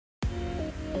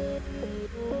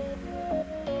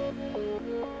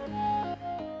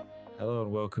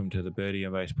welcome to the Birdie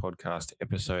and Base podcast,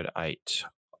 episode 8.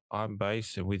 I'm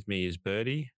Base, and with me is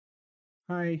Birdie.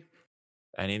 Hi.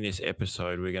 And in this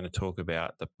episode, we're going to talk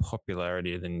about the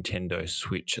popularity of the Nintendo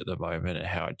Switch at the moment and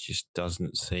how it just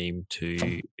doesn't seem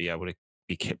to be able to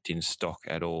be kept in stock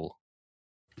at all.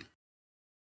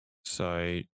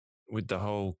 So, with the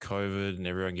whole COVID and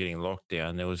everyone getting locked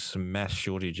down, there was some mass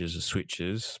shortages of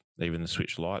Switches, even the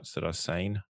Switch Lites that I've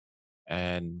seen.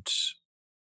 And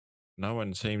no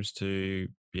one seems to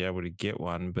be able to get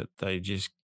one, but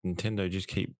Nintendo just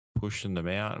keep pushing them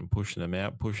out and pushing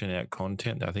out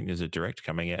content. I think there's a direct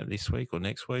coming out this week or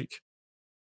next week,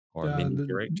 or a mini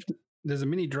direct. There's a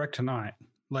mini direct tonight,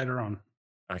 later on.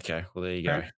 Okay, well, there you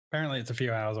go. Apparently it's a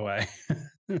few hours away.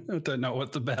 I don't know what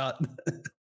it's about.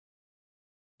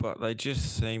 But they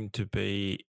just seem to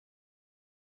be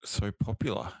so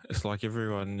popular. It's like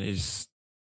everyone is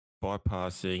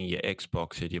bypassing your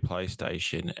Xbox and your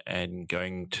PlayStation and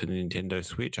going to the Nintendo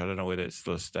Switch. I don't know whether it's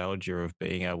the nostalgia of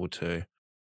being able to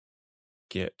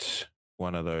get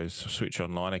one of those Switch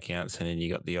Online accounts, and then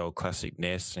you got the old classic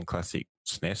NES and classic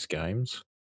SNES games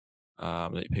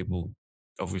that people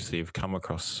obviously have come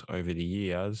across over the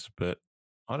years, but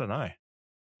I don't know.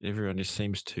 Everyone just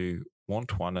seems to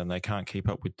want one and they can't keep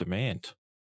up with demand.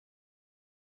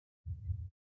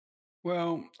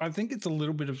 Well, I think it's a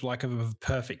little bit of like a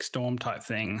perfect storm type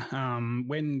thing.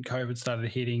 When COVID started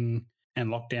hitting and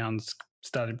lockdowns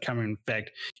started becoming in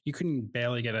effect, you couldn't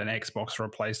barely get an Xbox or a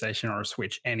PlayStation or a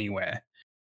Switch anywhere.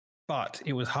 But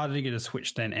it was harder to get a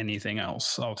Switch than anything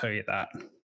else, I'll tell you that.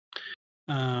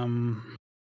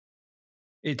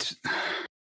 It's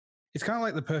kind of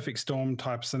like the perfect storm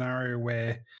type scenario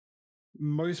where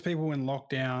most people in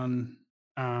lockdown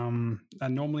are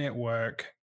normally at work,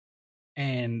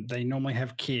 and they normally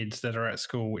have kids that are at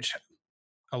school, which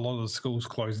a lot of the schools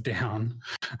closed down.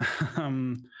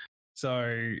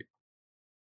 So,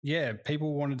 yeah,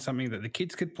 people wanted something that the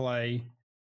kids could play.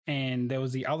 And there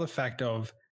was the other fact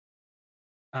of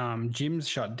gyms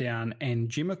shut down and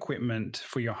gym equipment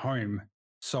for your home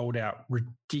sold out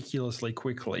ridiculously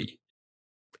quickly.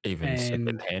 Even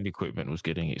second-hand equipment was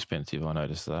getting expensive. I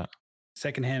noticed that.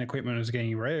 Second-hand equipment was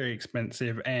getting very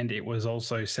expensive, and it was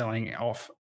also selling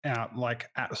out like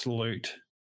absolute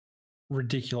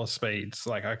ridiculous speeds.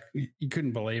 Like you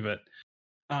couldn't believe it.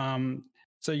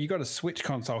 So you got a Switch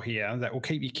console here that will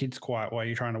keep your kids quiet while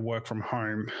you're trying to work from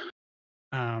home.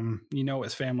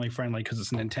 It's family friendly because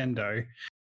it's Nintendo,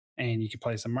 and you can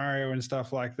play some Mario and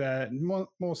stuff like that.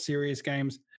 More serious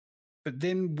games. But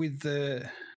then with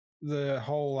the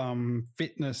whole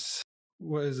fitness,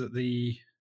 what is it? The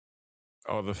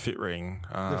Fit Ring.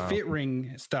 The Fit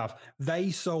Ring stuff,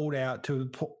 they sold out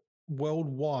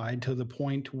worldwide to the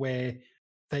point where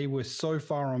they were so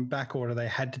far on back order, they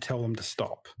had to tell them to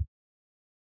stop.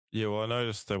 Yeah, well, I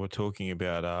noticed they were talking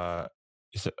about,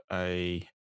 is it a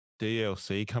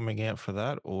DLC coming out for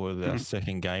that, or the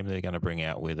second game they're going to bring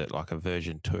out with it, like a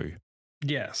version 2?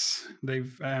 Yes,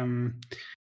 they've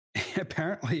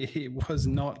apparently it was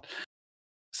not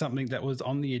something that was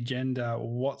on the agenda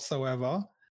whatsoever.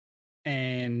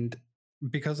 And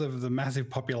because of the massive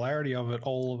popularity of it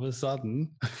all of a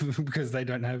sudden, because they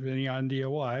don't have any idea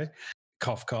why,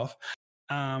 cough, cough,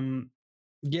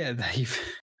 they're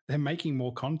making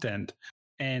more content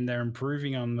and they're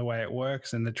improving on the way it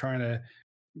works, and they're trying to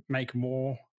make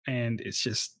more. And it's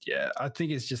just, I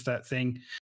think it's just that thing.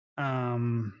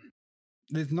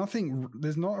 There's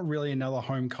not really another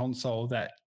home console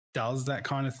that does that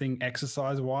kind of thing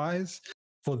exercise-wise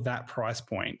for that price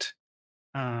point.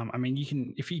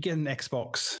 If you get an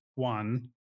Xbox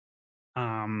One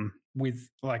with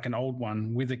like an old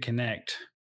one with a Kinect,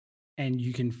 and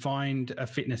you can find a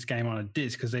fitness game on a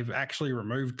disc, because they've actually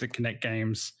removed the Kinect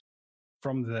games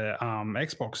from the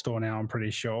Xbox store now, I'm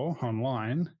pretty sure,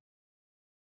 online,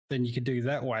 then you could do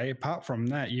that way. Apart from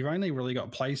that, you've only really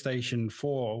got PlayStation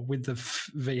 4 with the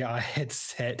VR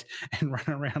headset and run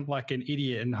around like an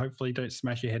idiot and hopefully don't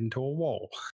smash your head into a wall.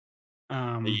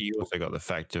 You also got the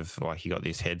fact of like you got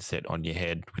this headset on your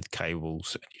head with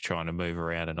cables and you're trying to move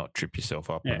around and not trip yourself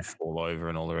up and fall over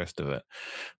and all the rest of it.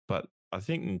 But I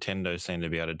think Nintendo seemed to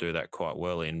be able to do that quite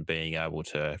well in being able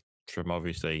to, from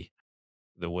obviously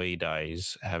the Wii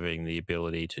days, having the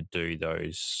ability to do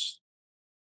those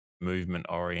movement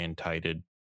orientated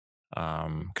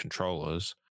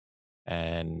controllers.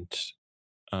 And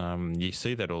you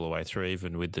see that all the way through,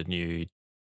 even with the new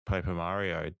Paper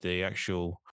Mario. The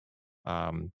actual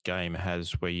game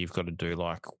has where you've got to do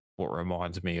like what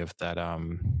reminds me of that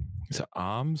is it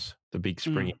Arms, the big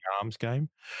springy Arms game.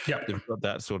 Yep. They've got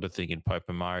that sort of thing in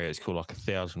Paper Mario. It's called like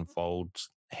 1,000-fold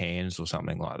hands or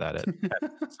something like that.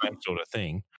 Same sort of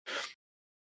thing.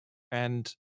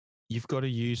 and you've got to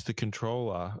use the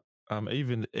controller.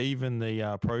 Even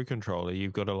the Pro controller,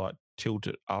 you've got to like tilt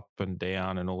it up and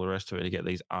down and all the rest of it to get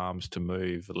these arms to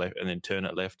move left, and then turn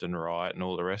it left and right and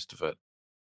all the rest of it.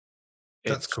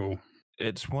 That's cool.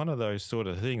 It's one of those sort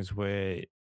of things where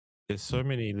there's so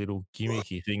many little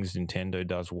gimmicky things Nintendo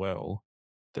does well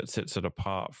that sets it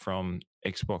apart from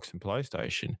Xbox and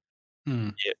PlayStation.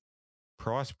 Yet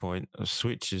price point, a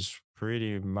Switch is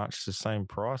pretty much the same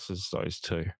price as those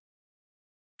two.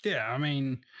 Yeah, I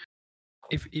mean,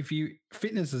 if you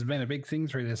fitness has been a big thing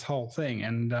through this whole thing,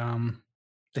 and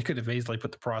they could have easily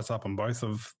put the price up on both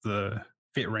of the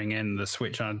Fit Ring and the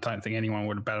Switch. I don't think anyone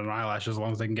would have batted an eyelash as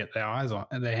long as they can get their hands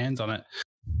on it.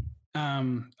 I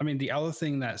mean, the other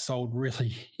thing that sold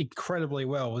really incredibly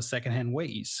well was secondhand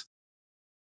Wiis.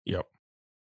 Yep.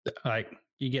 Like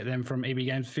you get them from EB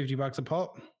Games, $50 a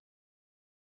pop.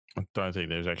 I don't think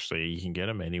there's actually you can get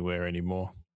them anywhere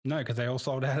anymore. No, because they all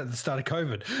sold out at the start of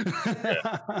COVID.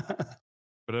 Yeah.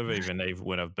 But even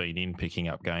when I've been in picking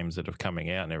up games that are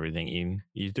coming out and everything,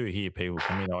 you do hear people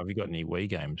come in, have you got any Wii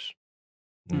games?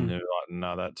 And they're like,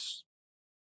 no, that's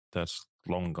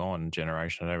long gone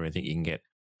generation. I don't think you can get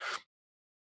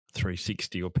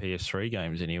 360 or PS3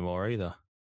 games anymore either.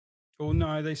 Well,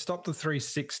 no, they stopped the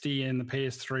 360 and the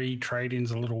PS3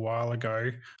 trade-ins a little while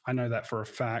ago. I know that for a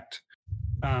fact.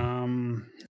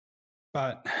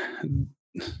 But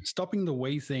stopping the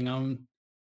Wii thing, I'm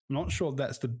not sure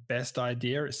that's the best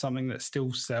idea. It's something that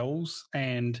still sells,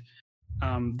 and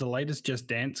the latest Just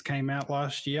Dance came out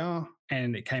last year,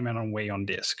 and it came out on Wii on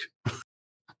disc.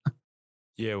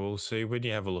 Yeah, we'll see when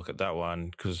you have a look at that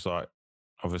one, because like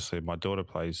obviously my daughter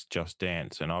plays Just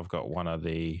Dance, and I've got one of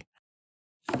the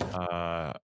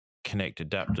Kinect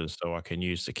adapters, so I can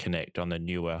use the Kinect on the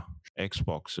newer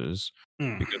Xboxes.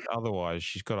 Because otherwise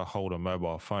she's got to hold a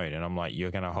mobile phone, and I'm like,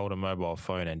 you're going to hold a mobile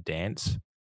phone and dance,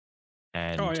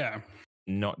 and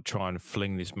not try and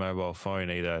fling this mobile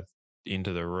phone either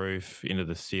into the roof, into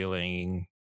the ceiling,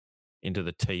 into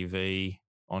the TV,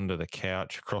 onto the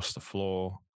couch, across the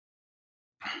floor.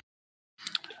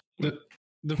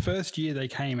 The first year they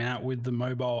came out with the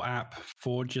mobile app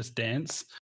for Just Dance,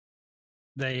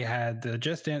 they had the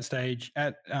Just Dance stage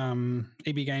at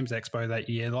EB Games Expo that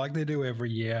year, like they do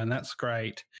every year, and that's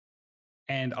great.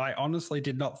 And I honestly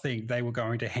did not think they were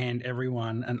going to hand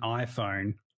everyone an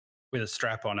iPhone with a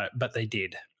strap on it, but they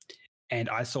did. And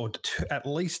I saw at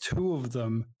least two of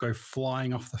them go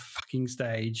flying off the fucking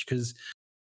stage because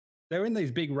they were in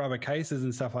these big rubber cases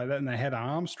and stuff like that, and they had an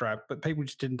arm strap, but people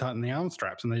just didn't tighten the arm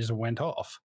straps and they just went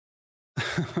off.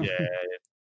 Yeah.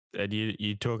 And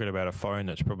you're talking about a phone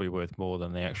that's probably worth more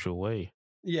than the actual Wii.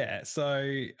 Yeah,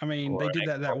 so I mean, they did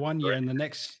that one year, and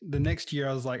the next year,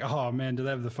 I was like, oh man, do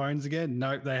they have the phones again?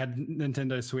 Nope, they had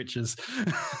Nintendo Switches.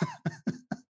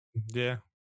 Yeah,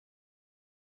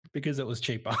 because it was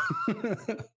cheaper.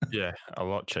 Yeah, a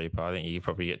lot cheaper. I think you could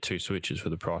probably get two Switches for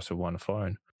the price of one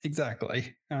phone.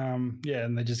 Exactly. Yeah,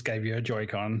 and they just gave you a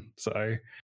Joy-Con. So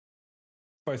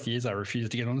both years, I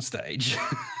refused to get on the stage.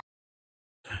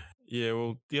 Yeah,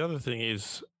 well, the other thing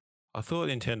is, I thought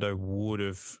Nintendo would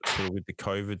have, sort of with the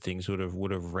COVID things, would have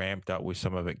ramped up with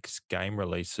some of its game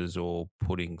releases, or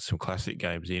putting some classic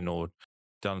games in, or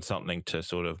done something to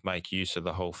sort of make use of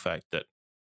the whole fact that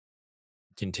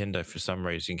Nintendo, for some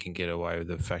reason, can get away with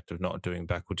the fact of not doing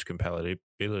backwards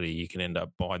compatibility. You can end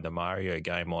up buying the Mario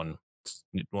game on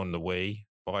the Wii,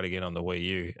 buy it again on the Wii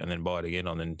U, and then buy it again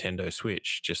on the Nintendo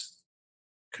Switch, just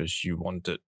because you want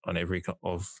it on every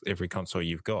console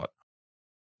you've got.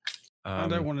 I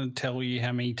don't want to tell you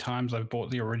how many times I've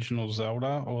bought the original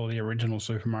Zelda or the original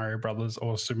Super Mario Brothers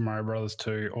or Super Mario Brothers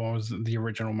 2 or the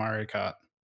original Mario Kart.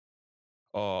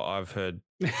 Oh, I've heard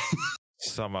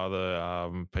some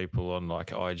other people on like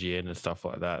IGN and stuff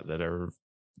like that are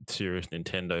serious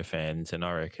Nintendo fans, and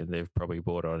I reckon they've probably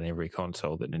bought it on every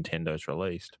console that Nintendo's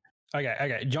released.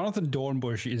 Okay. Jonathan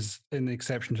Dornbush is an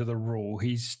exception to the rule.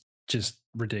 He's just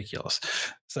ridiculous.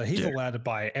 So he's allowed to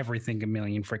buy everything a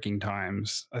million freaking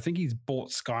times. I think he's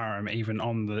bought Skyrim even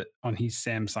on his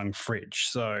Samsung fridge.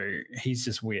 So he's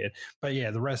just weird. But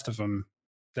yeah, the rest of them,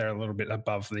 they're a little bit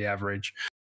above the average.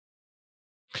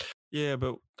 Yeah,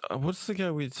 but what's the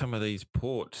go with some of these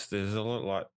ports? There's a lot,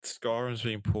 like Skyrim's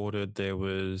being ported. There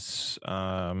was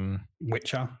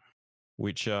Witcher.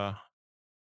 They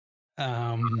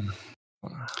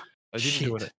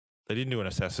didn't do an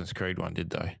Assassin's Creed one,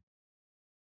 did they?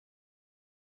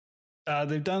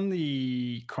 They've done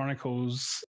the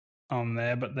Chronicles on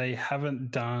there, but they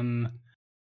haven't done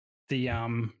the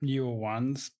newer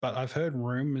ones. But I've heard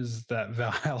rumors that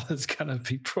Valhalla is going to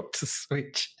be brought to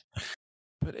Switch.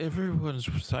 But everyone's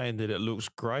saying that it looks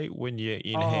great when you're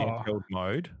in Oh. handheld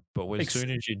mode, but as soon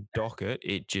as you dock it,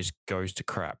 it just goes to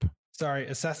crap. Sorry,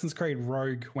 Assassin's Creed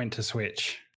Rogue went to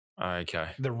Switch. Okay.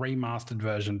 The remastered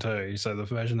version too, so the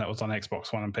version that was on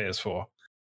Xbox One and PS4.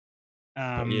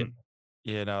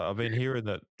 Yeah, no, I've been hearing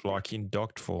that like in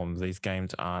docked form, these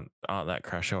games aren't that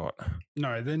crash hot.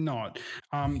 No, they're not.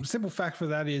 Simple fact for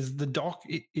that is the dock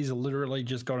is literally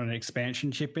just got an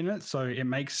expansion chip in it, so it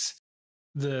makes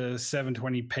the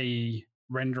 720p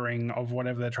rendering of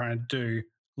whatever they're trying to do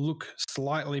look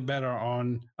slightly better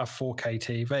on a 4K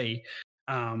TV.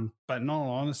 But in all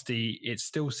honesty, it's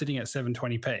still sitting at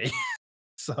 720p.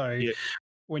 So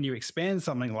when you expand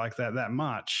something like that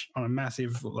much on a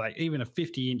massive, like even a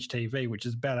 50-inch TV, which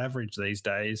is about average these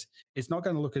days, it's not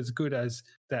going to look as good as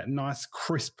that nice,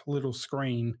 crisp little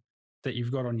screen that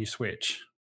you've got on your Switch.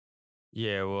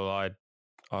 Yeah, well,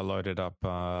 I loaded up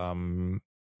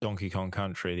Donkey Kong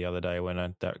Country the other day when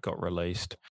that got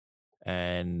released.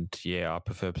 And yeah, I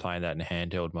prefer playing that in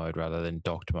handheld mode rather than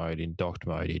docked mode. In docked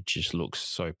mode, it just looks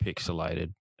so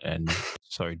pixelated and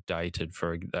so dated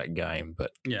for that game.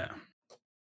 But yeah,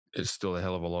 it's still a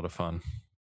hell of a lot of fun.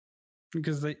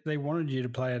 Because they wanted you to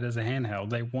play it as a handheld.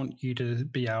 They want you to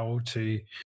be able to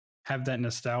have that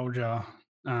nostalgia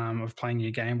of playing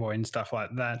your Game Boy and stuff like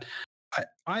that.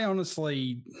 I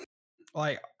honestly,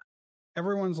 like,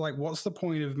 everyone's like, what's the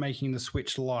point of making the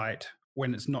Switch Lite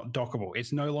when it's not dockable?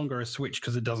 It's no longer a Switch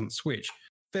because it doesn't switch.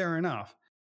 Fair enough.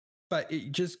 But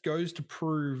it just goes to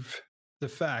prove the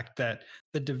fact that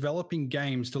the developing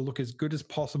games to look as good as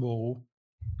possible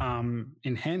in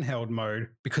handheld mode,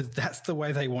 because that's the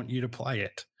way they want you to play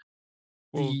it.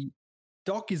 Well, the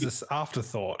dock is an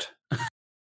afterthought.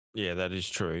 Yeah, that is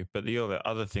true. But the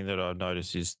other thing that I've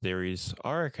noticed is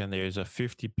I reckon there is a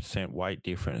 50% weight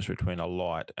difference between a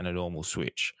Lite and a normal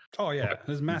Switch. Oh, yeah.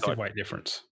 There's massive weight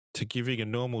difference. To giving a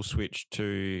normal Switch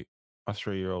to a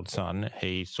 3-year-old son,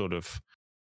 he sort of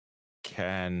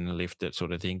can lift it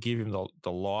sort of thing. Give him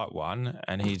the light one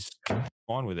and he's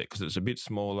fine with it because it's a bit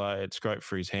smaller. It's great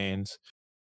for his hands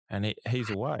and he's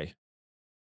away.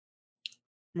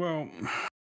 Well,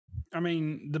 I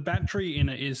mean, the battery in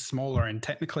it is smaller and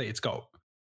technically it's got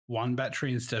one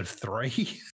battery instead of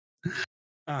 3.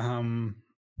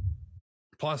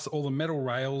 Plus all the metal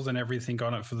rails and everything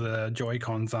on it for the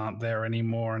Joy-Cons aren't there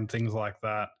anymore and things like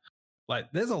that.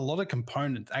 Like, there's a lot of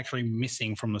components actually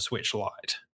missing from the Switch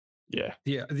Lite. Yeah.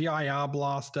 The IR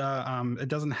blaster, it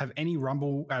doesn't have any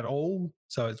rumble at all.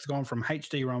 So it's gone from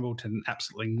HD rumble to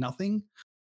absolutely nothing.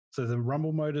 So the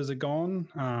rumble motors are gone.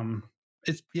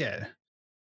 It's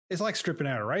like stripping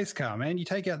out a race car, man. You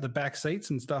take out the back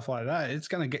seats and stuff like that, it's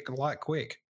going to get light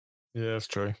quick. Yeah, that's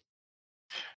true.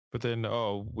 But then,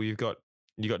 you got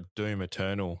Doom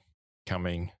Eternal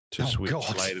coming to Switch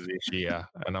later this year.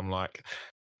 And I'm like,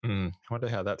 I wonder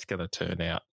how that's going to turn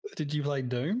out. Did you play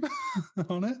Doom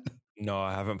on it? No,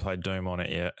 I haven't played Doom on it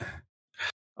yet.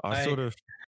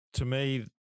 To me,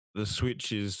 the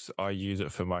Switch I use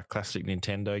it for my classic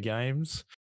Nintendo games.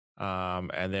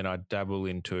 And then I dabble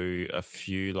into a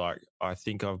few, like, I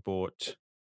think I bought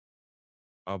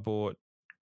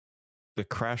the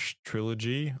Crash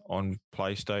trilogy on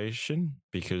PlayStation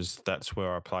because that's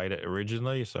where I played it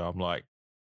originally. So I'm like,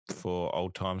 for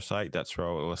old time's sake, that's for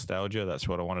nostalgia. That's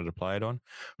what I wanted to play it on.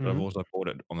 But I've also bought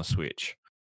it on the Switch.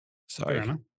 So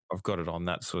I've got it on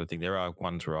that sort of thing. There are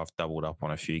ones where I've doubled up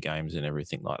on a few games and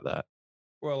everything like that.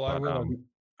 Well,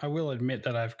 I will admit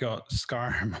that I've got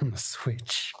Skyrim on the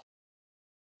Switch.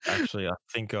 Actually, I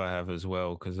think I have as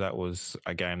well because that was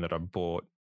a game that I bought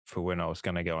for when I was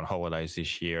going to go on holidays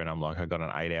this year. And I'm like, I got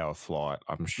an 8-hour flight.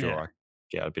 I'm sure I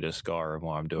get a bit of Skyrim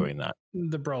while I'm doing that.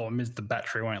 The problem is the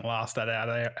battery won't last that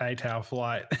 8-hour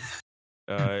flight.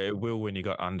 It will when you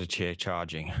got under chair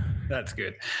charging. That's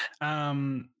good.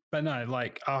 But no,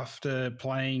 like after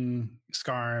playing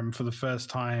Skyrim for the first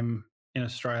time in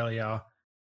Australia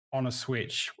on a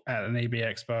Switch at an EB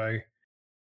Expo,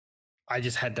 I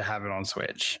just had to have it on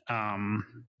Switch.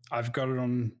 I've got it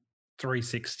on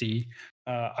 360.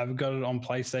 I've got it on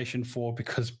PlayStation 4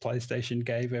 because PlayStation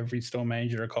gave every store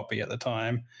manager a copy at the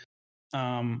time.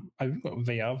 I've got a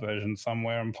VR version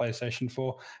somewhere on PlayStation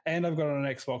 4, and I've got it on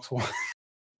Xbox One.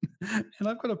 And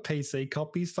I've got a PC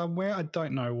copy somewhere. I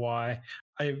don't know why.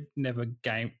 I've never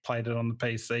played it on the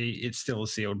PC. It's still a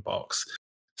sealed box.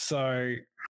 So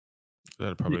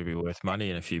that'll probably be worth money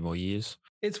in a few more years.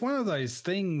 It's one of those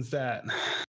things that,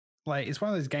 like, it's one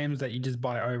of those games that you just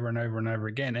buy over and over and over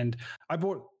again. And I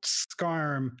bought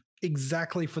Skyrim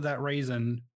exactly for that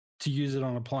reason, to use it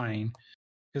on a plane,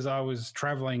 because I was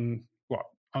traveling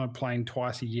on a plane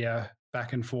twice a year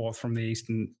back and forth from the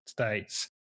eastern states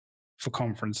for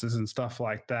conferences and stuff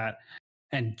like that.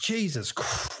 And Jesus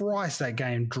Christ, that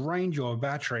game drained your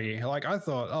battery. Like I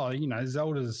thought,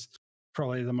 Zelda's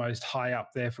probably the most high up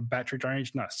there for battery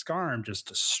drainage. No, Skyrim just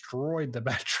destroyed the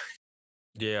battery.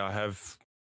 Yeah, I have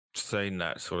seen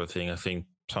that sort of thing. I think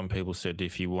some people said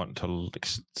if you want to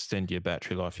extend your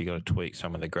battery life, you got to tweak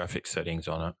some of the graphic settings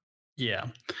on it. Yeah,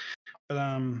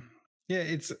 but yeah,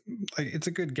 it's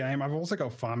a good game. I've also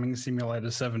got Farming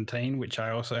Simulator 17, which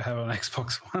I also have on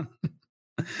Xbox One.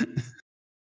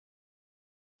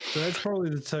 So that's probably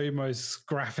the two most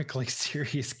graphically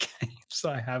serious games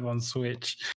I have on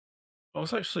Switch. I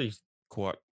was actually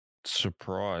quite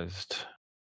surprised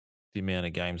the amount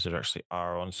of games that actually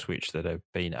are on Switch that have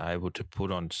been able to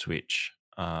put on Switch,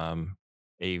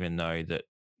 even though that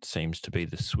seems to be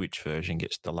the Switch version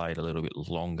gets delayed a little bit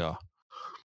longer.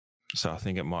 So I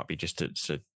think it might be just it's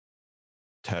a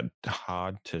tad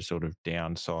hard to sort of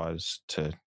downsize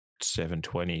to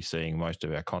 720, seeing most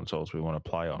of our consoles we want to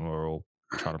play on, we're all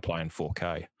trying to play in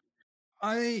 4K.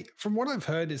 From what I've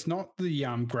heard, it's not the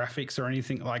graphics or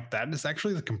anything like that. It's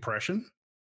actually the compression,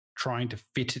 trying to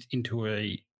fit it into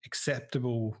a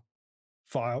acceptable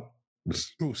file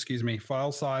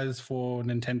size for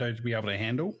Nintendo to be able to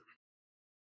handle.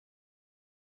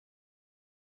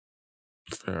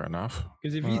 Fair enough.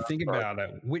 Because if you think about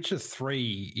it, Witcher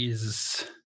 3 is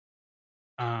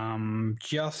I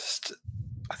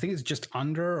think it's just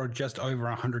under or just over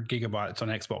 100 gigabytes on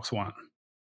Xbox One.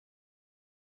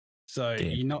 So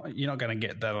you're not going to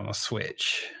get that on a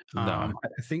Switch. No. I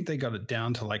think they got it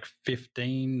down to like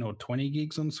 15 or 20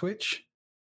 gigs on Switch.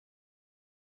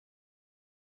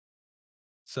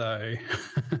 So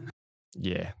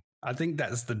yeah, I think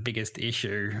that's the biggest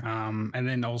issue. And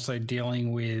then also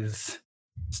dealing with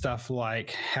stuff like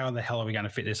how the hell are we going to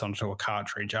fit this onto a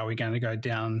cartridge? Are we going to go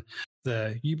down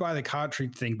you buy the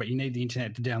cartridge thing, but you need the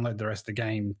internet to download the rest of the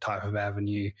game type of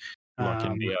avenue? Like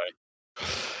in Neo.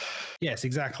 Yes,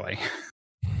 exactly.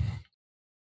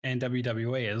 And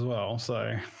WWE as well.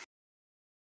 So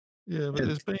yeah, but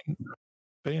there's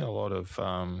been a lot of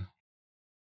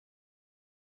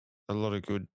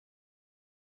good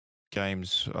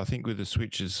games. I think with the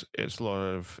Switch it's a lot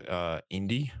of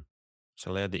indie. It's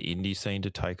allowed the indie scene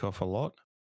to take off a lot.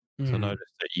 So I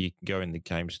noticed that you can go in the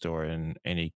game store and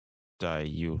any day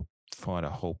you'll find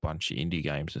a whole bunch of indie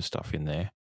games and stuff in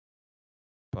there.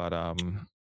 But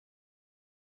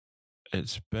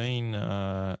it's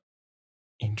been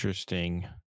interesting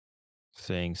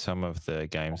seeing some of the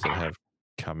games that have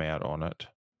come out on it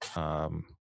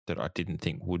that I didn't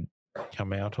think would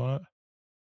come out on it.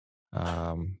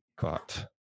 But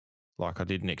like I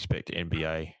didn't expect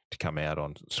NBA to come out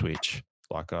on Switch.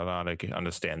 Like I don't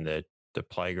understand the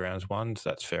Playgrounds ones.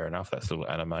 That's fair enough. That's a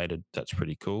little animated. That's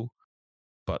pretty cool.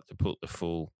 But to put the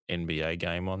full NBA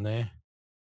game on there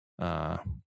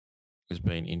has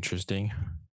been interesting.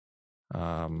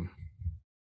 But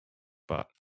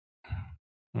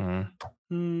not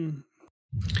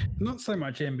so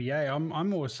much NBA. I'm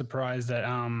more surprised that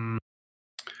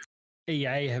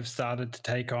EA have started to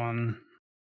take on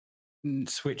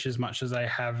Switch as much as they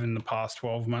have in the past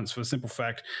 12 months, for the simple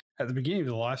fact at the beginning of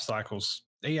the life cycles,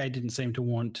 EA didn't seem to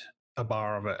want a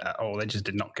bar of it at all. They just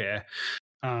did not care.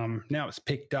 Now it's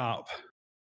picked up.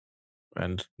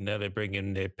 And now they're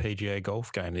bringing their PGA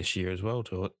golf game this year as well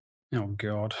to it. Oh,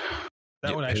 God.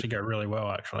 That would actually go really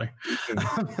well, actually. You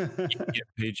can get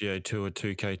PGA Tour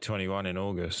 2K21 in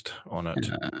August on it.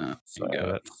 So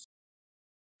that's...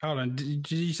 Hold on.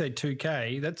 Did you say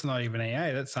 2K? That's not even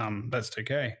EA. That's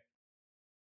 2K.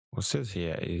 What it says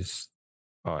here is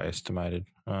estimated.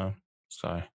 Well,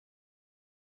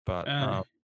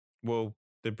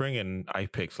 they're bringing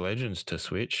Apex Legends to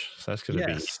Switch, so that's going to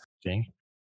be interesting.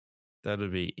 That'll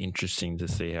be interesting to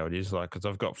see how it is like, because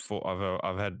I've got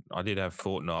I did have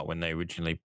Fortnite when they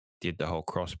originally did the whole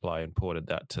crossplay and ported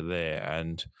that to there,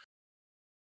 and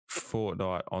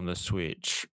Fortnite on the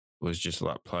Switch was just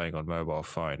like playing on mobile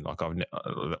phone. Like I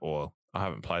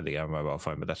haven't played the game on mobile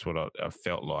phone, but that's what I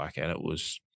felt like, and it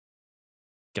was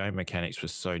game mechanics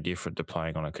was so different to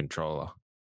playing on a controller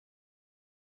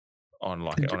on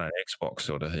an Xbox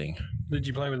sort of thing. Did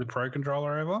you play with the Pro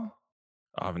Controller ever?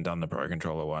 I haven't done the Pro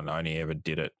Controller one. I only ever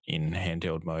did it in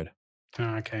handheld mode.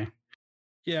 Oh, okay.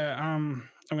 Yeah, I'm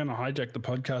going to hijack the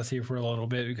podcast here for a little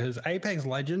bit because Apex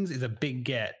Legends is a big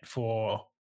get for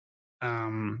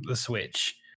the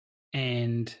Switch.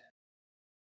 And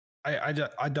I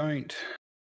don't...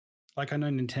 Like, I know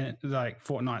Nintendo, like,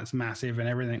 Fortnite's massive and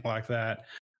everything like that.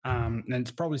 And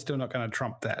it's probably still not going to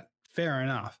trump that. Fair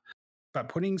enough. But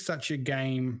putting such a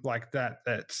game like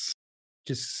that's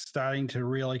just starting to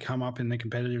really come up in the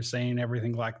competitive scene and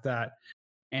everything like that,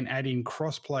 and add in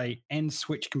crossplay and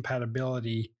Switch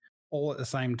compatibility all at the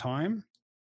same time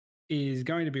is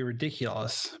going to be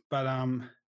ridiculous. But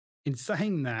in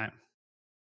saying that,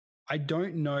 I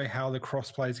don't know how the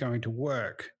crossplay is going to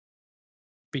work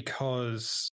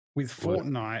because with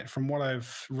Fortnite, from what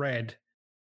I've read,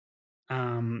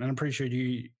 and I'm pretty sure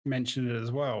you mentioned it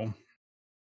as well,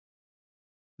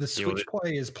 the Switch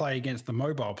players play against the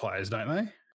mobile players, don't they?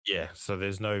 Yeah, so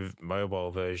there's no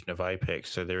mobile version of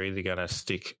Apex, so they're either going to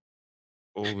stick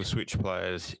all the Switch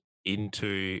players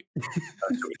into a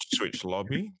Switch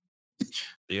lobby.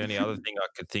 The only other thing I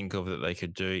could think of that they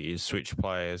could do is Switch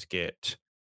players get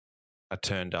a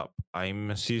turned up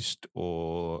aim assist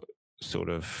or sort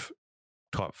of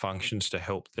type functions to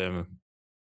help them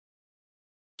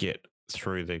get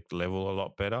through the level a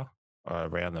lot better,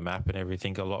 around the map and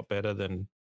everything a lot better than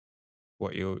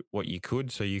what you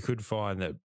could. So you could find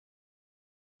that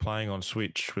playing on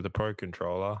Switch with a Pro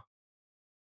controller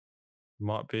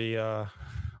might be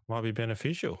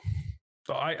beneficial.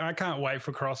 So I can't wait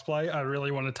for crossplay. I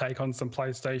really want to take on some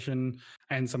PlayStation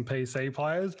and some PC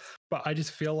players, but I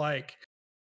just feel like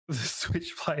the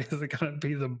Switch players are going to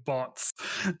be the bots.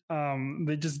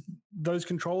 Those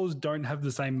controllers don't have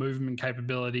the same movement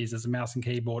capabilities as a mouse and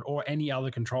keyboard or any other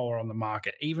controller on the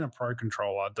market. Even a Pro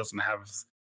controller doesn't have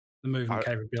the movement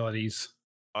capabilities.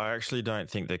 I actually don't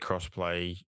think the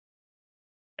crossplay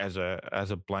as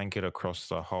a blanket across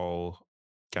the whole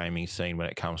gaming scene when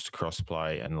it comes to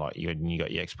crossplay and like you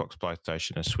got your Xbox,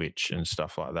 PlayStation, and Switch and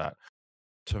stuff like that.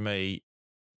 To me,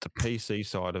 the PC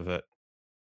side of it,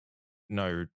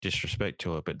 no disrespect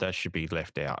to it, but that should be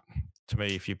left out. To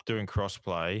me, if you're doing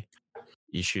crossplay,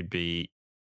 you should be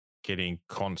getting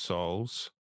consoles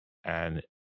and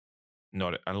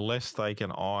not unless they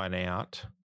can iron out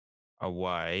a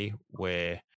way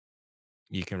where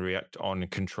you can react on a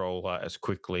controller as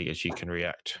quickly as you can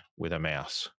react with a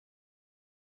mouse.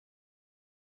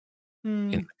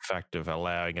 In the fact of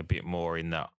allowing a bit more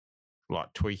in that,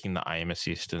 like tweaking the aim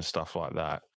assist and stuff like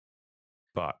that.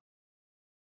 But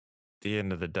the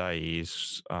end of the day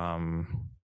is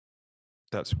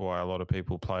that's why a lot of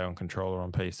people play on controller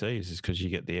on PCs is because you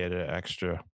get the added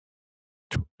extra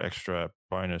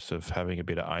bonus of having a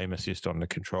bit of aim assist on the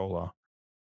controller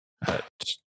at,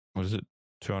 was it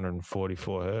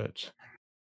 244 hertz?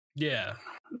 Yeah.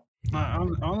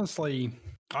 Honestly,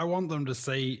 I want to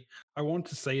see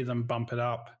them bump it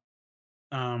up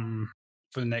for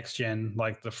the next gen,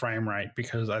 like the frame rate,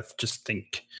 because I just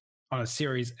think on a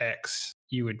Series X,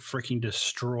 you would freaking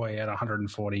destroy at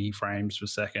 140 frames per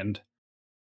second.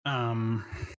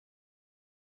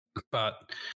 But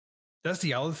that's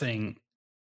the other thing.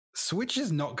 Switch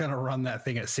is not going to run that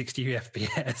thing at 60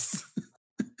 FPS.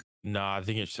 No, I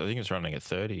think it's running at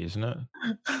 30, isn't it?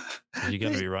 You're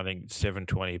going to be running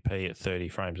 720p at 30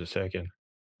 frames a second.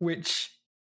 Which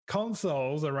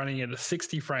consoles are running at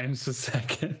 60 frames per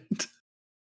second.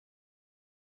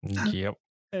 Yep.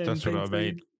 That's what I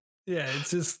mean. Yeah,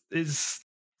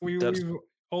 we've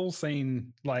all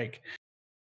seen like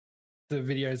the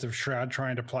videos of Shroud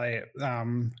trying to play at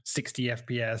 60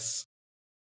 FPS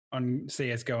on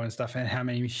CSGO and stuff, and how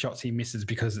many shots he misses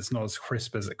because it's not as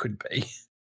crisp as it could be.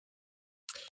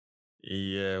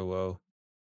 Yeah, well,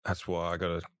 that's why I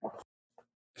got a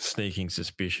sneaking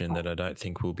suspicion that I don't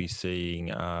think we'll be seeing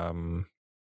the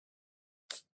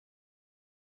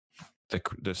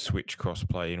Switch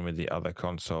crossplay in with the other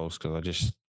consoles because I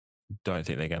just don't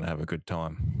think they're going to have a good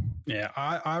time. Yeah,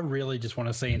 I really just want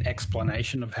to see an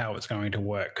explanation of how it's going to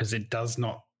work because they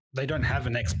don't have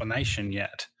an explanation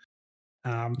yet.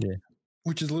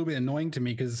 Which is a little bit annoying to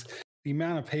me because the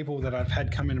amount of people that I've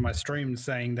had come into my stream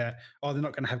saying that, they're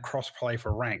not going to have crossplay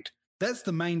for ranked. That's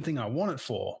the main thing I want it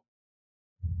for.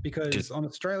 Because on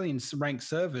Australian ranked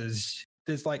servers,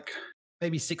 there's like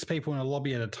maybe 6 people in a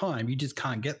lobby at a time. You just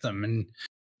can't get them. And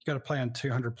you got to play on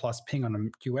 200 plus ping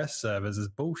on US servers is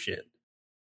bullshit.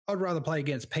 I'd rather play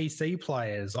against PC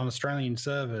players on Australian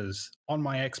servers on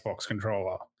my Xbox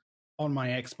controller, on my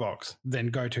Xbox, than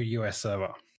go to a US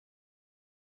server.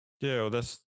 Yeah, well,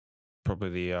 that's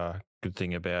probably the good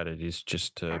thing about it is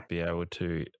just to be able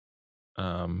to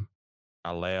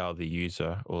allow the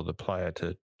user or the player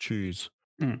to choose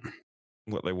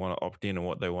what they want to opt in and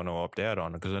what they want to opt out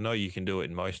on. Because I know you can do it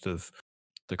in most of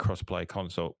the crossplay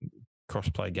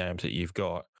games that you've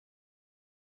got.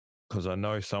 Because I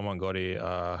know someone got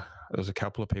there was a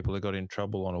couple of people that got in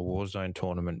trouble on a Warzone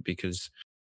tournament because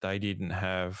they didn't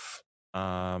have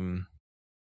open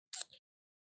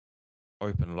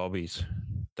lobbies.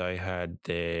 They had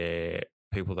their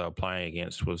people they were playing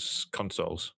against was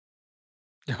consoles.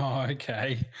 Oh,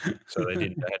 okay. So they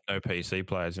had no PC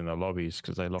players in the lobbies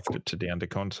because they locked it down to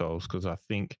consoles. Because I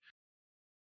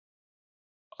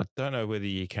don't know whether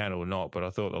you can or not, but I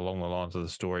thought along the lines of the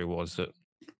story was that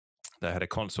they had a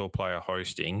console player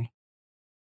hosting.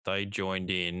 They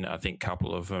joined in, I think, a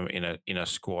couple of them in a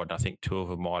squad. I think two of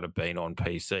them might have been on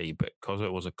PC, but because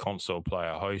it was a console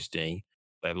player hosting,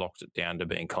 they locked it down to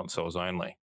being consoles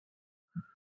only.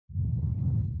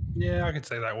 Yeah, I could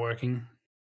see that working.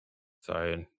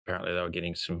 So apparently they were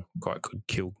getting some quite good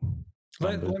kill.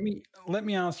 Let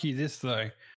me ask you this though.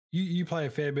 You play a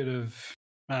fair bit of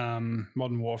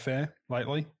Modern Warfare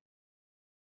lately.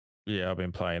 Yeah, I've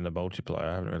been playing the multiplayer.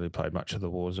 I haven't really played much of the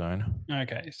Warzone.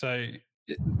 Okay, so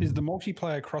is the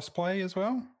multiplayer crossplay as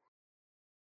well?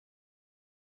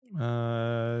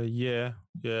 Yeah,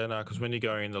 no, because when you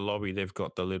go in the lobby, they've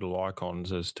got the little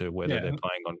icons as to whether they're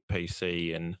playing on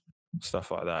PC and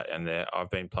stuff like that. And I've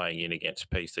been playing in against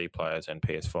PC players and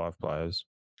PS5 players,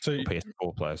 so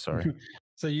PS4 players. Sorry.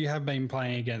 So you have been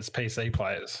playing against PC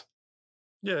players.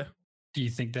 Yeah. Do you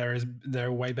think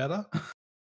they're way better?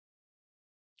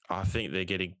 I think they're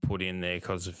getting put in there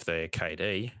because of their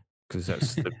KD, because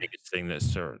that's the biggest thing that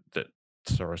sort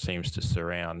of seems to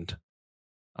surround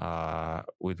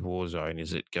with Warzone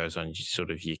is it goes on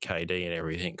sort of your KD and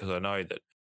everything. Because I know that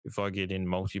if I get in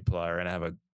multiplayer and have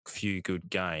a few good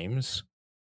games,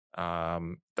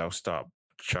 they'll start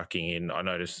chucking in. I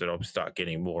noticed that I'll start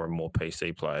getting more and more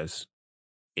PC players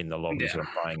in the lobbies that I'm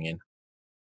playing in.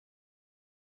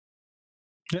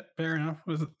 Yeah, fair enough.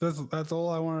 That's all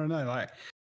I want to know. Like,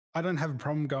 I don't have a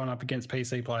problem going up against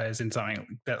PC players in something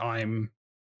that I'm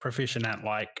proficient at,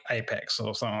 like Apex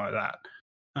or something like that.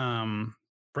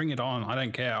 Bring it on. I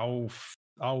don't care. I'll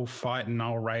fight and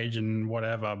I'll rage and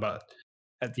whatever. But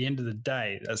at the end of the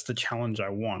day, that's the challenge I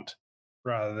want,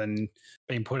 rather than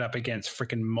being put up against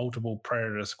freaking multiple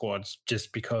Predator squads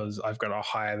just because I've got a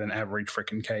higher than average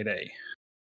freaking KD.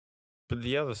 But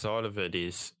the other side of it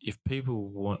is, if people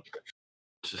want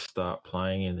to start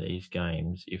playing in these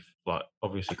games, if like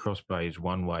obviously crossplay is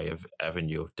one way of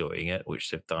avenue of doing it,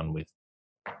 which they've done with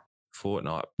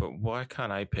Fortnite, but why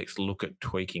can't Apex look at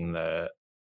tweaking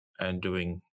and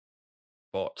doing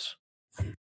bots,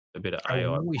 a bit of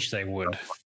AI? I wish they would,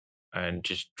 and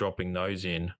just dropping those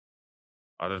in.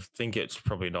 I think it's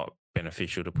probably not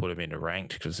beneficial to put them into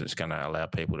ranked because it's going to allow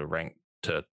people to rank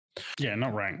to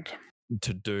not ranked,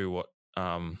 to do what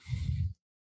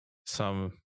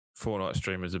some Fortnite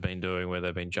streamers have been doing, where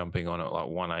they've been jumping on at like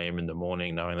 1 a.m. in the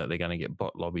morning, knowing that they're going to get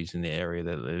bot lobbies in the area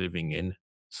that they're living in,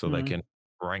 so they can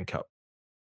rank up,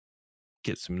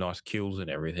 get some nice kills and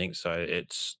everything. So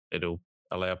it'll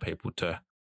allow people to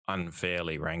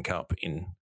unfairly rank up in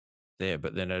there,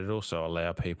 but then it'd also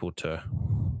allow people to.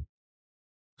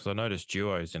 Because I noticed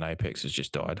duos in Apex has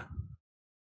just died.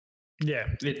 Yeah,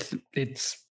 it's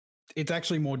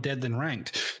actually more dead than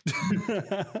ranked.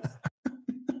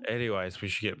 Anyways, we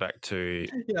should get back to.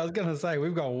 Yeah, I was gonna say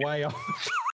we've got way off.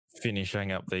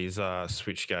 Finishing up these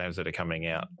Switch games that are coming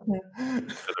out for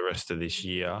the rest of this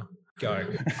year. Go.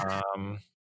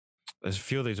 There's a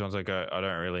few of these ones I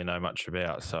don't really know much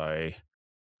about. So,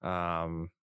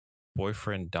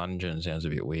 Boyfriend Dungeon sounds a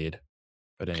bit weird,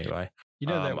 but anyway, you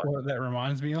know what that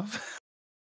reminds me of?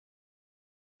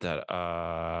 That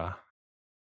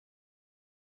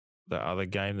the other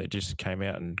game that just came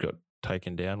out and got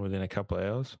taken down within a couple of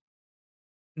hours.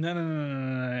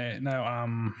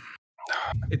 No.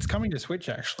 It's coming to Switch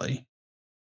actually.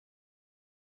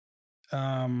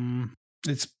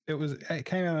 It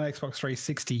came out on Xbox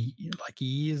 360 like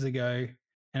years ago,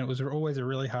 and it was always a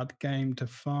really hard game to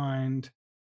find.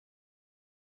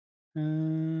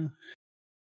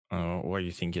 What do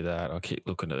you think of that? I'll keep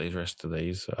looking at these rest of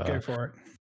these. Go for it.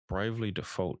 Bravely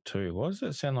Default 2. Why does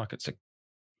that sound like it's a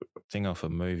thing off a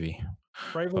movie?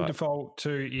 Bravely Default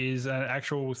 2 is an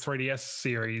actual 3DS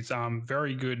series.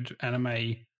 Very good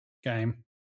anime game.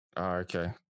 Oh,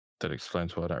 okay. That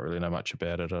explains why I don't really know much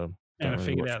about it. And I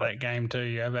figured out that game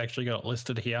too. I've actually got it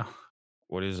listed here.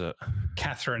 What is it?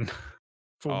 Catherine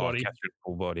Full Body. Catherine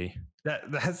Full Body.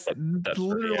 That's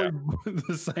literally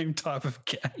the same type of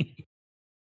game.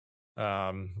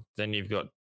 Then you've got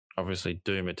obviously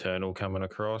Doom Eternal coming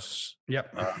across.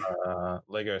 Yep.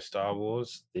 Lego Star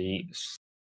Wars, the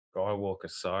Skywalker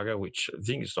Saga, which I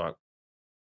think is like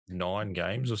 9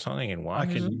 games or something in one.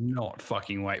 I cannot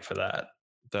fucking wait for that.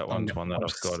 That one's one that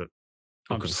I've got it.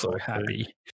 I'm so happy.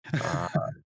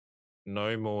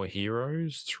 No More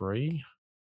Heroes 3.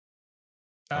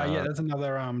 Yeah, that's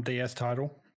another DS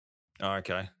title.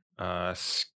 Okay.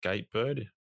 Skatebird.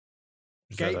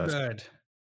 Skatebird.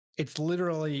 It's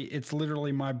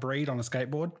literally my breed on a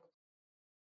skateboard.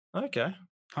 Okay.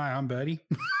 Hi, I'm Birdie.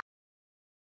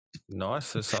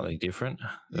 Nice. That's something different.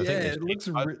 Yeah, it looks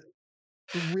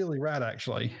really rad,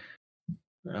 actually.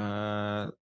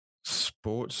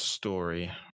 Sports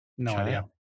Story. No idea.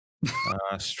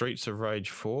 Streets of Rage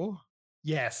 4.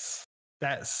 Yes,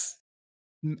 that's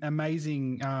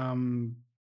amazing.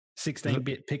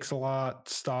 16-bit pixel art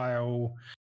style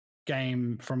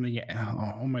game from the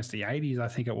almost the 80s, I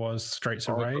think it was. Streets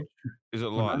of Rage. Is it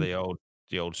like the old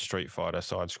Street Fighter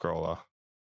side scroller?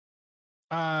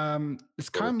 It's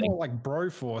kind of more like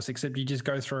Broforce, except you just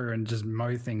go through and just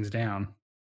mow things down.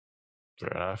 Fair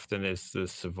enough. Then there's the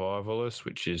Survivalist,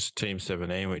 which is Team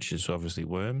 17, which is obviously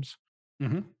Worms.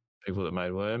 Mm-hmm. People that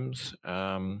made Worms.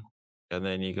 And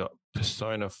then you got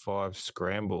Persona 5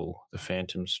 Scramble, the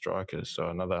Phantom Strikers. So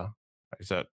is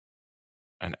that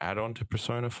an add-on to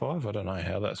Persona 5? I don't know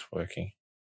how that's working.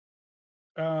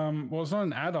 Well, it's not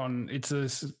an add-on. It's a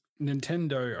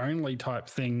Nintendo only type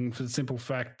thing for the simple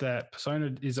fact that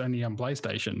Persona is only on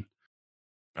PlayStation.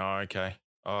 Oh, okay.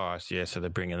 Oh, yeah. So they're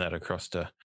bringing that across to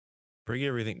bring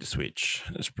everything to Switch.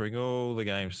 Let's bring all the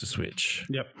games to Switch.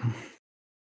 Yep.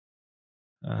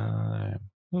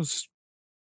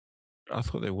 I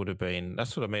thought there would have been.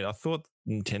 That's what I mean. I thought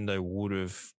Nintendo would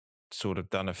have sort of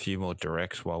done a few more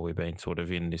directs while we've been sort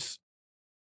of in this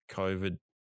COVID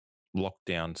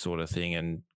lockdown sort of thing,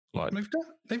 and like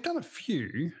they've done a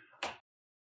few.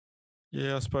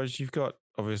 Yeah, I suppose you've got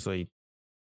obviously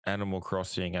Animal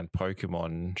Crossing and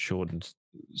Pokemon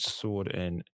Sword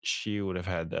and Shield have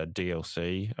had a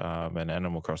DLC, and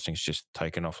Animal Crossing's just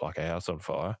taken off like a house on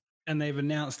fire. And they've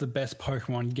announced the best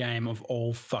Pokemon game of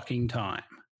all fucking time.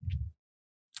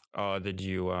 Oh, did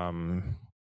you what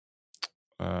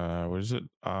is it?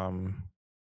 I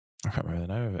can't remember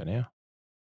the name of it now.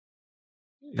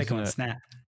 Pokemon Snap.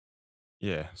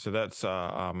 Yeah, so that's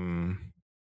because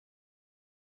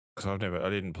I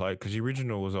didn't play it because the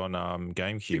original was on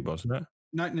GameCube, wasn't it?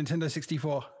 No, Nintendo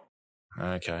 64.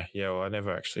 Okay, yeah, well, I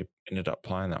never actually ended up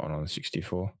playing that one on the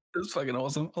 64. It was fucking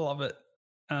awesome. I love it.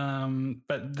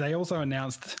 But they also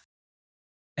announced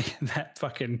that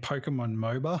fucking Pokemon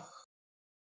MOBA.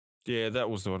 Yeah, that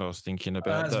was what I was thinking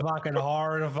about. That's fucking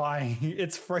horrifying.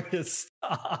 It's free to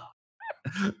start.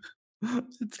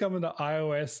 It's coming to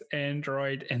iOS,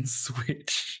 Android, and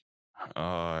Switch.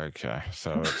 Oh, okay.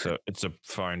 So it's a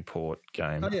phone port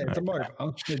game. Oh yeah, it's a MOBA.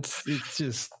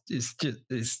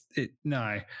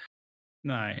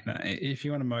 No. If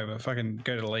you want a MOBA, fucking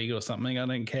go to League or something. I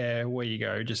don't care where you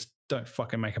go. Just don't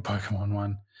fucking make a Pokemon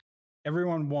one.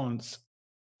 Everyone wants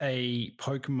a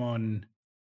Pokemon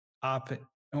not an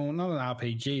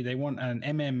RPG. They want an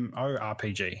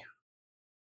MMORPG.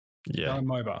 Yeah. Not a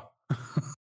MOBA.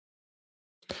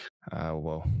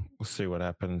 Well, we'll see what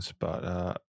happens.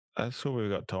 But that's all we've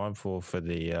got time for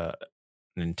the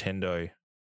Nintendo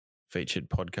featured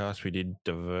podcast. We did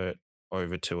divert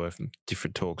over to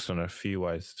different talks on a few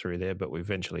ways through there, but we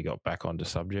eventually got back onto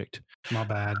subject. My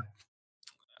bad.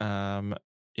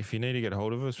 If you need to get a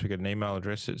hold of us, we've got an email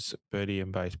address. It's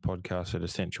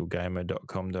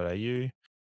birdieandbasedpodcast@essentialgamer.com.au.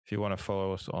 If you want to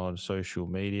follow us on social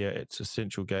media, it's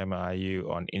Essential Gamer AU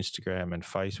on Instagram and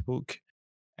Facebook,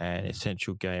 and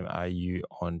Essential Game AU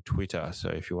on Twitter. So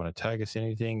if you want to tag us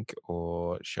anything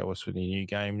or show us any new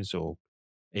games or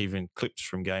even clips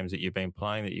from games that you've been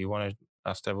playing that you want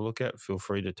us to have a look at, feel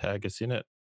free to tag us in it.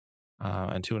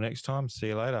 Until next time, see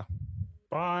you later.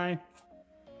 Bye.